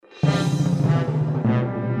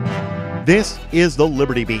This is the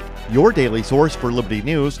Liberty Beat, your daily source for Liberty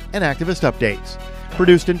news and activist updates.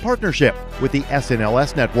 Produced in partnership with the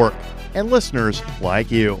SNLS Network and listeners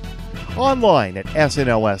like you. Online at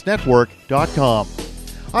snlsnetwork.com.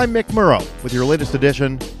 I'm Mick Murrow with your latest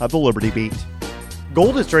edition of the Liberty Beat.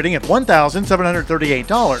 Gold is trading at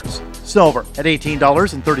 $1,738, silver at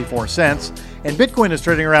 $18.34, and Bitcoin is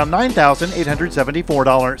trading around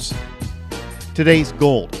 $9,874. Today's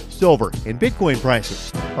gold, silver, and Bitcoin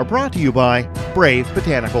prices are brought to you by Brave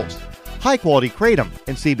Botanicals. High-quality kratom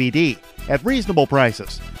and CBD at reasonable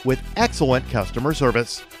prices with excellent customer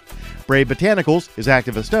service. Brave Botanicals is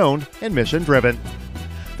activist-owned and mission-driven.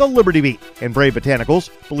 The Liberty Beat and Brave Botanicals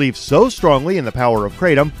believe so strongly in the power of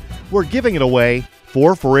kratom, we're giving it away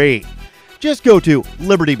for free. Just go to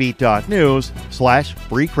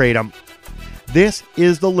libertybeat.news/free kratom. This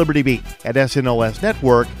is the Liberty Beat at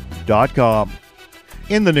snlsnetwork.com.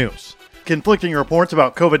 In the news, conflicting reports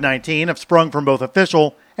about COVID-19 have sprung from both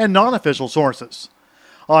official and non-official sources.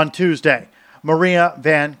 On Tuesday, Maria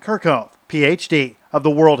Van Kerkhove, PhD, of the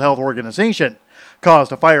World Health Organization,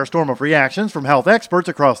 caused a firestorm of reactions from health experts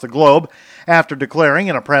across the globe after declaring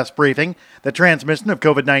in a press briefing that transmission of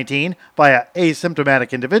COVID-19 via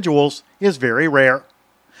asymptomatic individuals is very rare.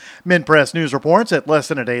 MintPress News reports that less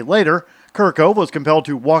than a day later, Kerkhove was compelled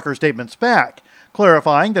to walk her statements back,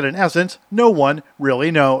 clarifying that in essence, no one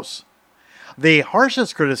really knows. The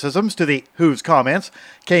harshest criticisms to the WHO's comments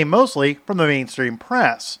came mostly from the mainstream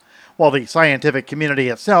press, while the scientific community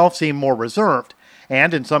itself seemed more reserved,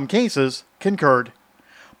 and in some cases, concurred.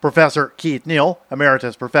 Professor Keith Neal,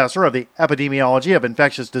 Emeritus Professor of the Epidemiology of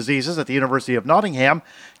Infectious Diseases at the University of Nottingham,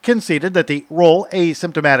 conceded that the role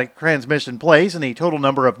asymptomatic transmission plays in the total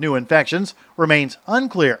number of new infections remains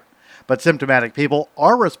unclear, but symptomatic people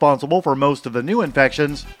are responsible for most of the new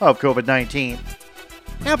infections of COVID-19.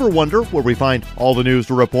 Ever wonder where we find all the news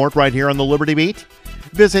to report right here on the Liberty Beat?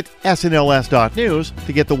 Visit snls.news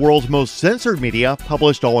to get the world's most censored media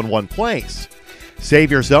published all in one place.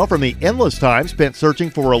 Save yourself from the endless time spent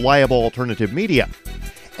searching for reliable alternative media.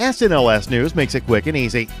 SNLS News makes it quick and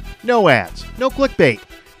easy. No ads, no clickbait,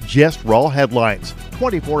 just raw headlines,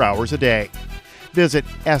 24 hours a day. Visit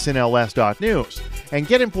snls.news and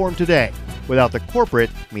get informed today without the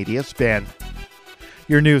corporate media spin.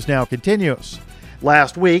 Your news now continues.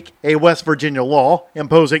 Last week, a West Virginia law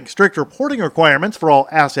imposing strict reporting requirements for all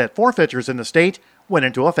asset forfeitures in the state went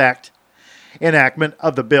into effect. Enactment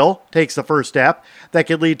of the bill takes the first step that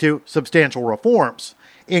could lead to substantial reforms,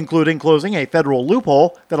 including closing a federal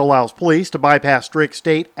loophole that allows police to bypass strict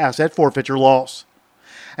state asset forfeiture laws.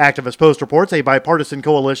 Activist Post reports a bipartisan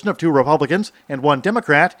coalition of 2 Republicans and 1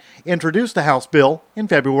 Democrat introduced the House bill in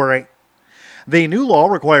February. The new law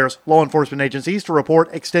requires law enforcement agencies to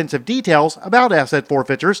report extensive details about asset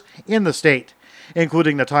forfeitures in the state,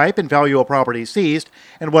 including the type and value of property seized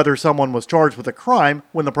and whether someone was charged with a crime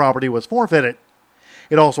when the property was forfeited.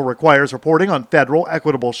 It also requires reporting on federal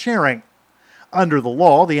equitable sharing. Under the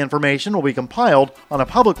law, the information will be compiled on a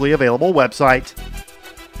publicly available website.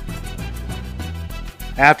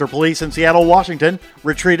 After police in Seattle, Washington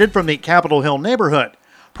retreated from the Capitol Hill neighborhood,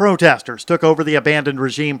 protesters took over the abandoned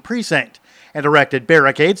regime precinct and erected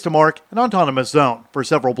barricades to mark an autonomous zone for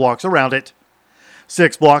several blocks around it.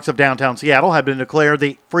 6 blocks of downtown Seattle have been declared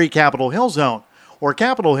the Free Capitol Hill Zone, or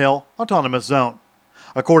Capitol Hill Autonomous Zone,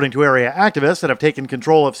 according to area activists that have taken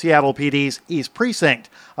control of Seattle PD's East Precinct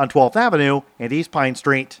on 12th Avenue and East Pine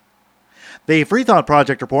Street. The Freethought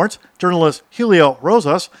Project reports journalist Julio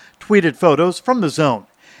Rosas tweeted photos from the zone,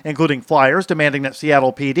 including flyers demanding that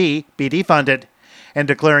Seattle PD be defunded, and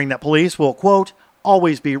declaring that police will, quote,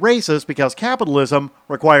 always be racist because capitalism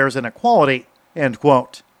requires inequality, end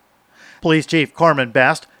quote. Police Chief Carmen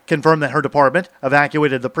Best confirmed that her department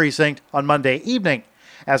evacuated the precinct on Monday evening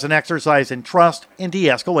as an exercise in trust and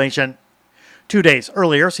de-escalation. 2 days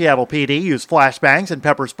earlier, Seattle PD used flashbangs and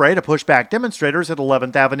pepper spray to push back demonstrators at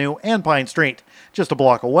 11th Avenue and Pine Street, just a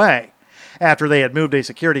block away, after they had moved a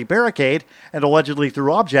security barricade and allegedly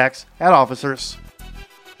threw objects at officers.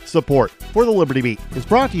 Support for the Liberty Beat is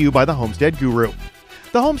brought to you by the Homestead Guru.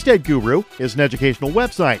 The Homestead Guru is an educational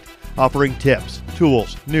website offering tips,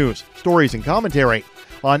 tools, news, stories, and commentary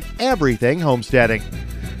on everything homesteading.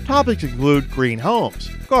 Topics include green homes,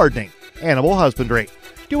 gardening, animal husbandry,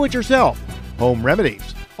 do-it-yourself, home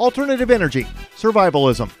remedies, alternative energy,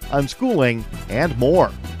 survivalism, unschooling, and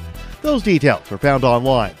more. Those details are found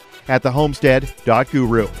online at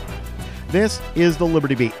thehomestead.guru. This is the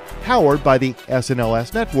Liberty Beat, powered by the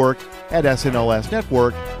SNLS Network at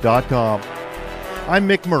snlsnetwork.com. I'm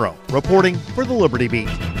Mick Murrow, reporting for the Liberty Beat,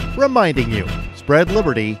 reminding you, spread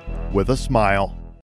liberty with a smile.